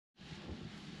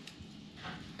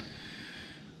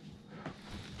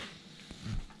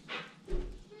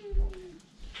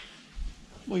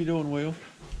What are you doing, Will?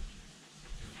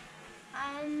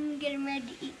 I'm getting ready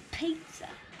to eat pizza.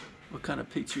 What kind of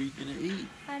pizza are you gonna eat?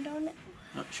 I don't know.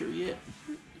 Not sure yet.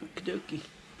 Okie dokie.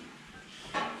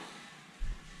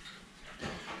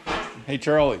 Hey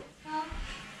Charlie,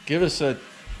 give us a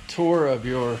tour of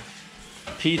your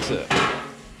pizza.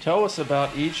 Tell us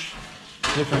about each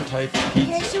different type of Okay,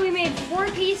 pizza. so we made 4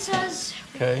 pizzas.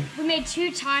 Okay. We made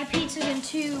 2 Thai pizzas and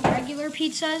 2 regular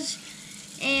pizzas.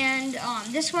 And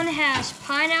this one has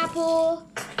pineapple,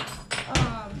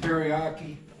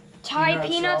 Teriyaki. Thai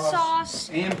peanut sauce,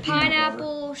 and peanut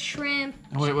pineapple, shrimp.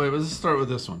 Wait, let's start with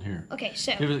this one here. Okay,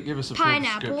 so Give us a full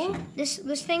pineapple. description.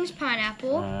 This thing's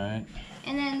pineapple. All right.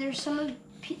 And then there's some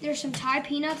Thai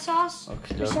peanut sauce.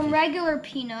 Okie There's some dokie. regular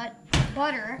peanut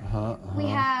butter. We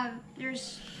have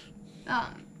there's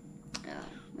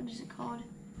what is it called?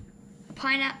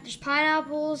 There's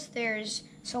pineapples. There's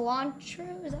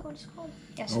cilantro. Is that what it's called?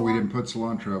 Yeah, cilantro. Oh, we didn't put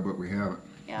cilantro, but we have it.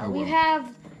 Yeah, Oh, we well.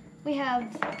 have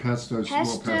Pesto. Little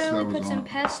pesto. pesto We was put some on.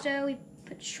 pesto. We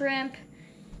put shrimp,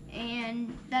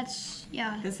 and that's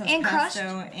This has and crust.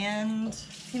 pesto and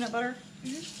peanut butter.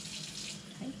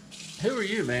 Who are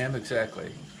you, ma'am,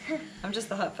 exactly? I'm just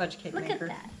the hot fudge cake Look maker.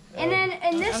 at that. And then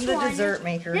this I'm the one, dessert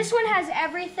maker. This one has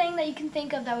everything that you can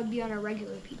think of that would be on a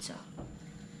regular pizza.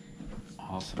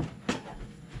 Awesome.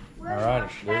 Where's All right, our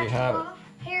there you have it. spatula?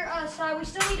 Here, sorry, we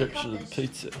still need to Picture cut of this. the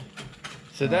pizza.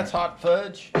 So that's hot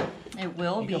fudge. It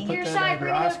will You be. gonna put Here, that Si, under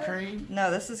bring it ice over. cream? No,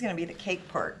 this is going to be the cake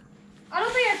part. I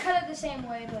don't think I cut it the same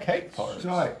way, but Cake part.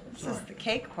 Sorry. This is the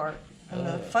cake part, and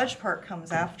the fudge part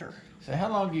comes after. So how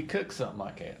long do you cook something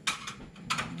like that?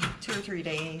 2 or 3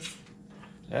 days.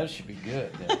 That should be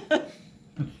good then.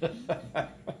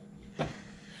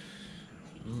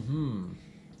 Mm-hmm.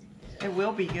 It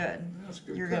will be good. That's a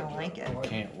good You're going to cut, like Joe. it. I like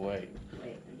Can't wait.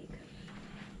 wait, I need to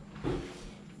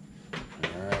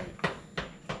cut. All right.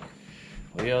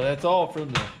 Well, that's all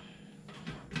from the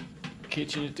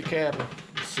kitchen at the cabin.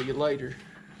 See you later.